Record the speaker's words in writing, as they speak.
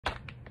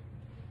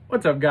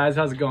What's up, guys?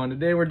 How's it going?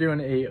 Today we're doing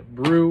a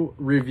brew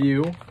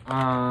review.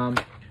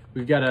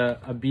 We've got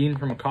a bean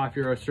from a coffee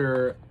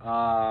roaster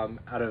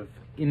out of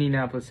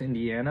Indianapolis,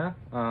 Indiana.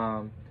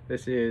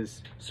 This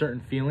is Certain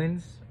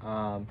Feelings.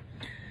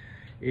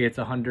 It's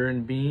a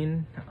Honduran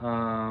bean.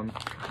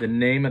 The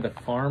name of the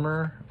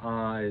farmer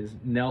is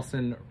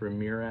Nelson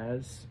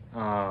Ramirez.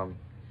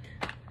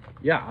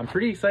 Yeah, I'm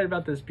pretty excited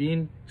about this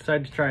bean.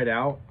 Excited to try it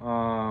out.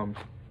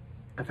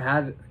 I've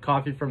had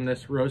coffee from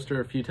this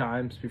roaster a few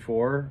times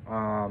before,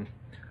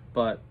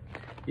 but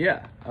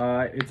yeah,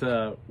 it's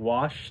a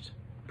washed,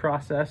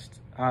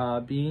 processed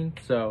bean,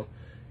 so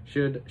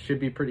should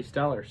be pretty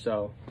stellar.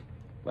 So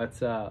let's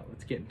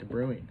get into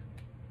brewing.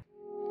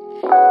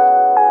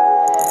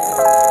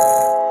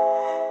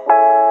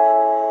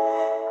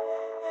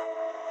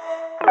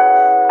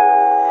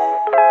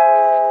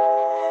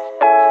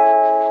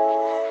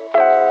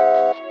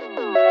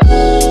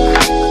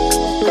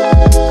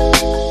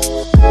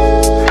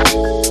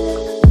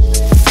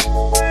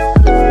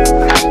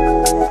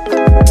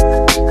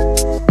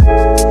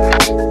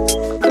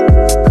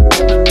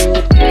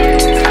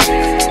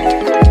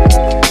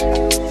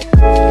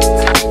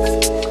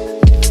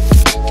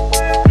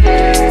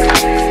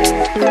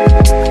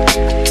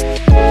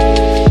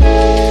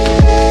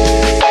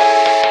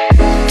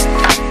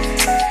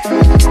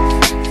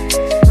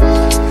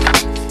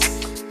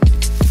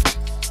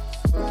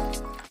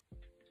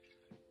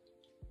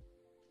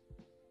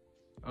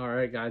 All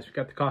right, guys, we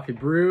got the coffee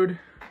brewed.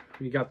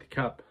 We got the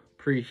cup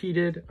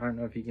preheated. I don't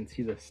know if you can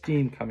see the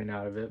steam coming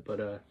out of it,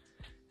 but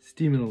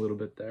steaming a little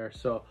bit there.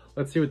 So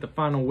let's see what the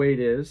final weight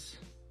is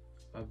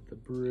of the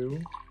brew.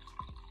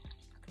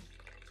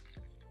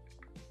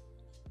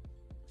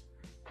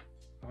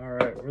 All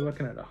right, we're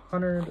looking at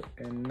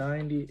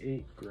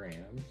 198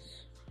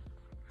 grams.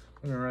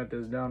 I'm gonna write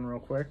this down real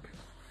quick.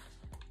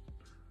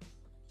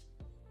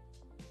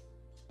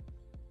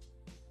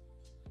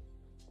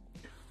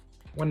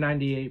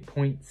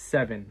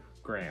 $198.7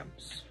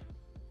 grams.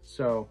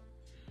 So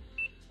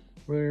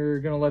we're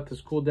gonna let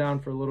this cool down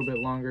for a little bit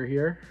longer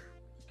here.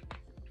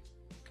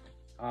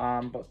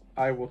 But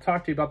I will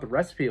talk to you about the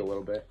recipe a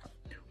little bit.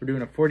 We're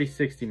doing a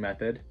 40-60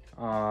 method.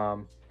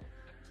 So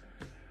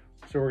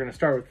we're gonna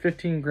start with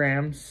 15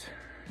 grams,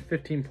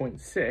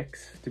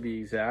 15.6 to be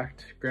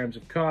exact, grams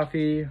of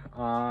coffee,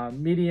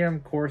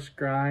 medium coarse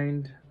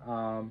grind,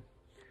 and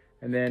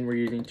then we're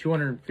using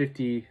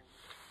 250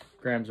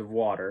 grams of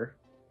water.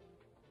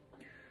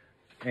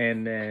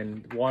 And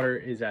then water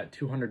is at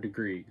 200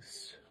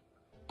 degrees.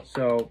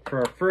 So for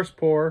our first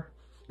pour,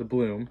 the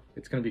bloom,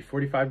 it's gonna be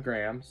 45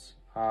 grams.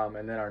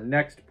 And then our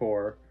next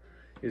pour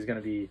is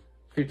gonna be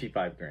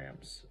 55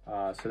 grams.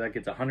 So that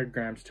gets 100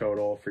 grams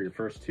total for your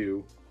first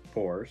two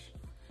pours.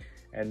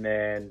 And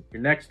then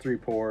your next three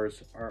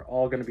pours are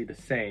all gonna be the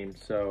same.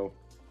 So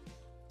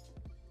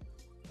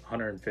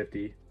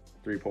 150,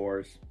 3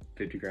 pours,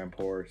 50 gram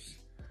pours.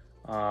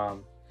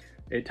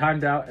 It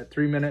timed out at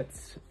 3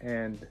 minutes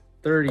and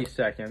 30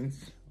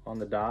 seconds on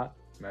the dot.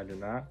 Imagine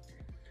that.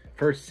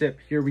 First sip,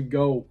 here we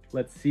go.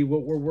 Let's see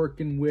what we're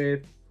working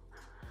with.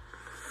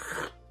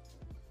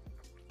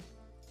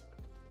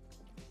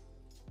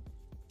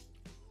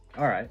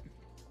 All right,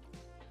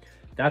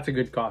 that's a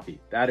good coffee.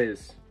 That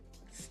is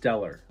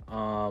stellar.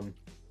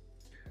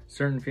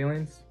 Certain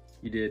Feelings,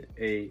 you did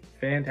a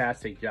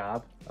fantastic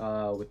job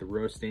with the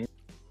roasting.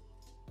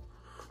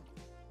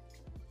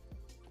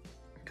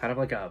 Kind of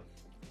like a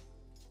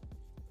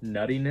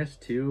nuttiness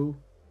too.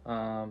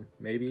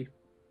 Maybe,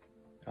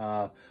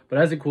 but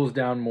as it cools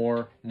down,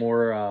 more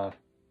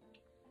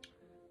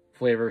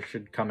flavor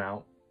should come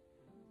out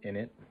in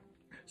it.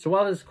 So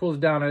while this cools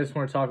down, I just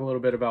want to talk a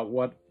little bit about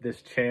what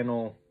this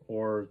channel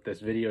or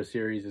this video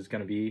series is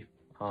going to be.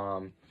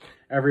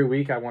 Every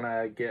week I want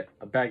to get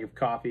a bag of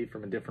coffee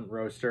from a different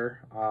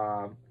roaster.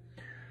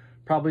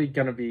 Probably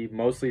going to be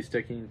mostly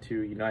sticking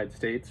to United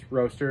States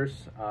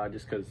roasters,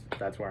 just because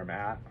that's where I'm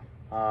at.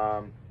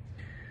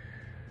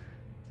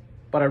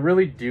 But I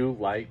really do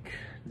like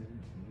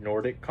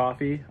Nordic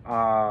coffee.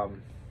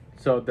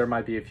 So there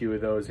might be a few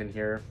of those in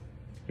here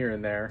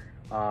and there.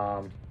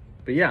 But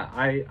yeah,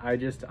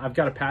 I've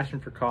got a passion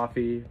for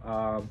coffee.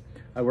 I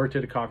worked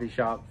at a coffee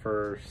shop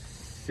for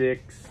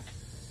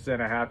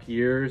 6.5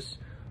 years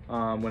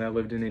when I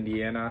lived in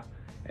Indiana.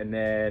 And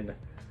then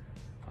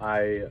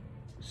I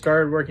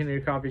started working at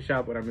a coffee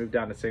shop when I moved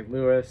down to St.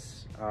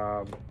 Louis.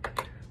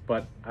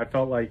 But I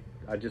felt like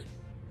I just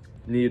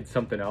needed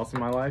something else in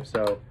my life.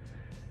 So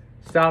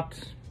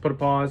stopped, put a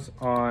pause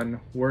on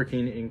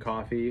working in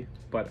coffee,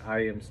 but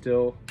I am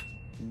still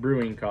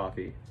brewing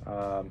coffee.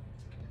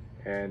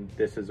 And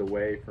this is a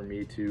way for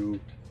me to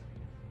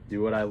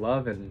do what I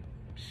love and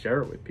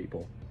share it with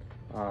people.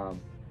 Oh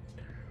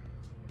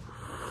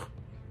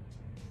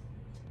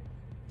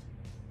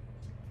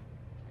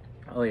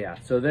yeah,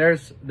 so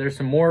there's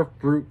some more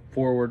fruit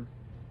forward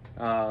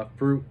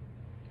fruit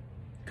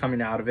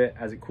coming out of it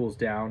as it cools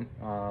down,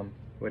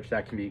 which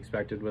that can be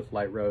expected with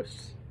light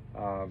roasts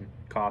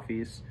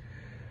coffees.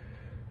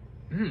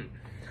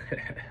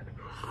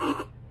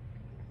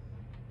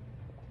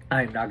 I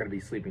am not going to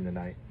be sleeping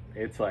tonight.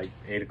 It's like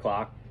 8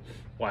 o'clock.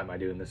 Why am I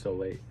doing this so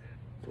late?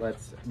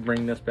 Let's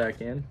bring this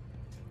back in.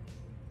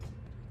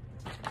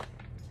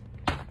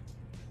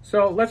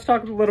 So let's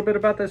talk a little bit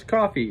about this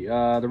coffee.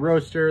 The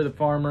roaster, the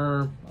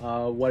farmer,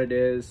 what it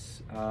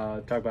is,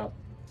 talk about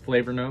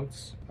flavor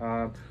notes.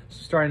 So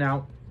starting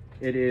out,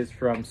 it is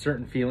from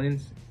Certain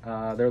Feelings.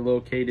 They're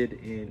located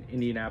in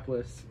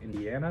Indianapolis,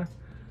 Indiana.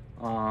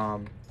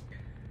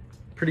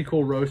 Pretty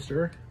cool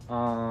roaster.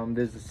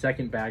 This is the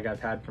second bag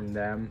I've had from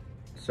them.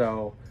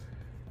 So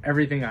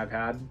everything I've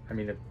had, I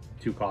mean,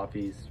 2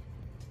 coffees,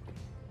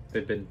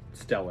 they've been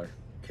stellar,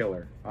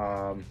 killer.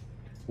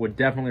 Would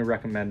definitely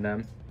recommend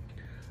them.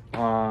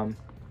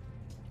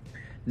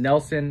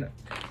 Nelson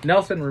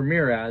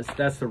Ramirez,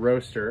 that's the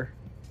roaster.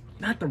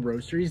 Not the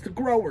roaster, he's the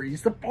grower,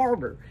 he's the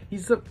farmer.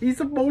 He's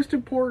the most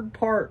important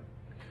part.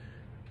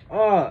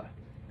 I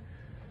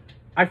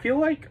feel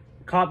like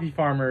coffee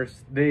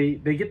farmers, they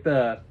get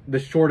the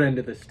short end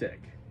of the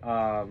stick.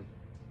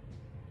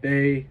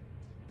 They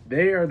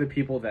are the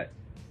people that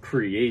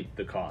create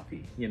the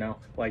coffee, you know?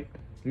 Like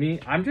me,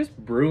 I'm just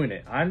brewing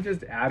it. I'm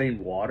just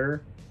adding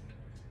water,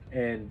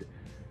 and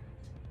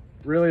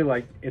really,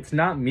 like, it's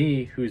not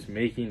me who's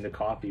making the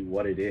coffee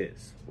what it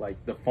is.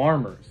 Like, the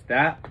farmers,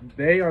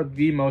 they are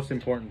the most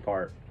important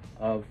part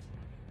of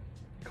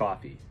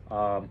coffee.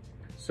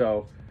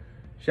 So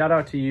shout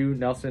out to you,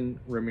 Nelson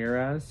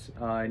Ramirez,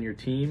 and your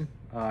team.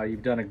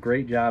 You've done a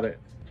great job at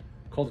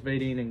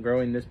cultivating and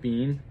growing this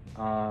bean.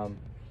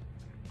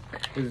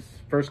 This is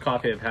the first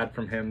coffee I've had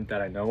from him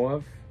that I know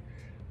of.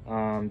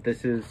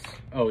 This is,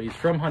 he's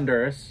from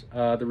Honduras,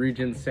 the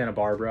region Santa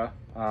Barbara.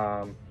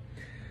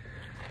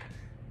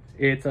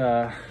 It's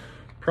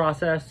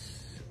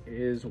process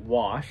is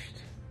washed.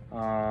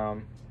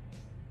 So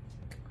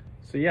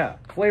yeah,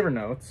 flavor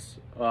notes.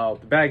 The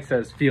bag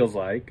says feels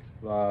like,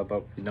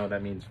 but we know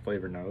that means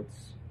flavor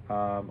notes.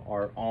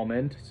 Are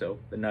almond, so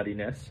the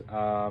nuttiness.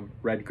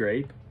 Red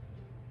grape.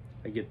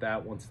 I get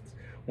that once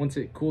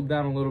it cooled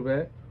down a little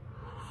bit.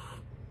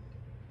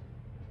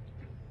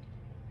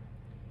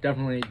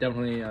 Definitely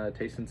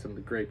tasting some of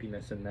the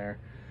grapiness in there.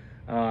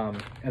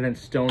 And then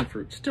stone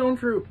fruit. Stone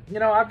fruit, you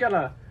know, I got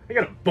a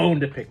bone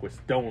to pick with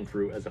stone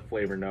fruit as a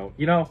flavor note.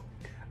 You know,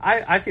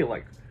 I feel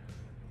like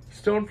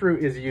stone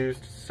fruit is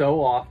used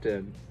so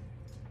often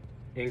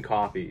in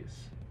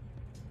coffees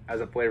as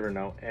a flavor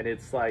note, and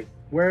it's like,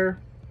 why?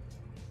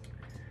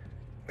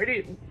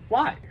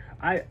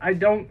 I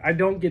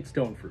don't get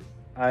stone fruit.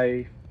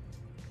 I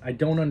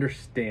don't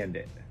understand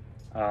it.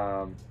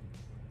 But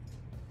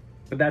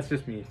that's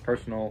just me,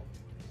 personal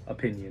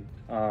opinion.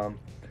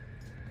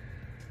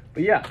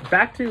 But yeah,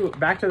 back to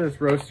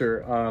this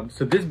roaster.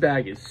 So this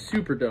bag is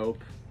super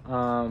dope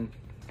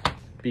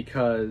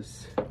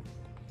because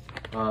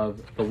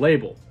of the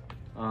label.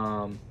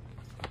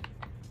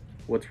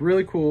 What's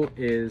really cool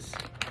is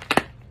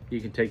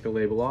you can take the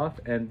label off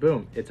and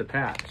boom, it's a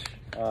patch.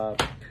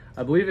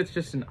 I believe it's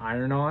just an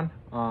iron-on,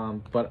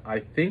 but I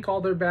think all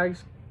their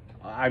bags,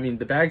 I mean,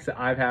 the bags that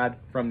I've had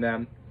from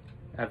them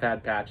have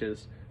had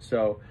patches,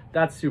 so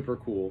that's super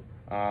cool.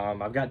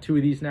 I've got 2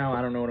 of these now.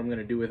 I don't know what I'm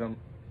gonna do with them.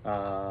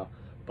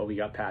 But we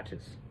got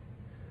patches.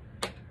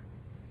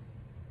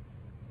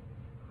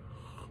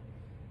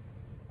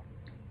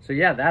 So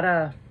yeah,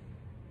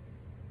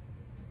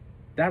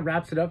 that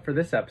wraps it up for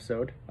this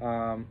episode.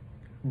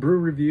 Brew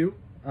review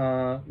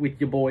with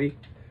your boy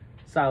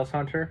Silas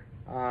Hunter.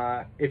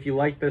 If you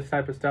like this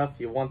type of stuff,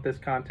 you want this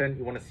content,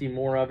 you want to see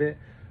more of it,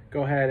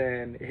 go ahead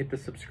and hit the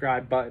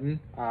subscribe button.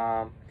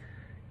 A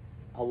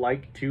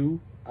like too.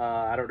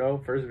 I don't know,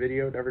 first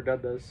video, never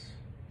done this,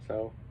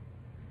 so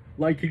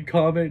like and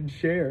comment and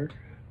share.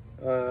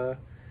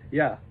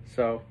 Yeah,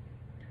 so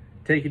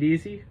take it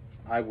easy.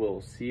 I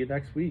will see you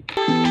next week.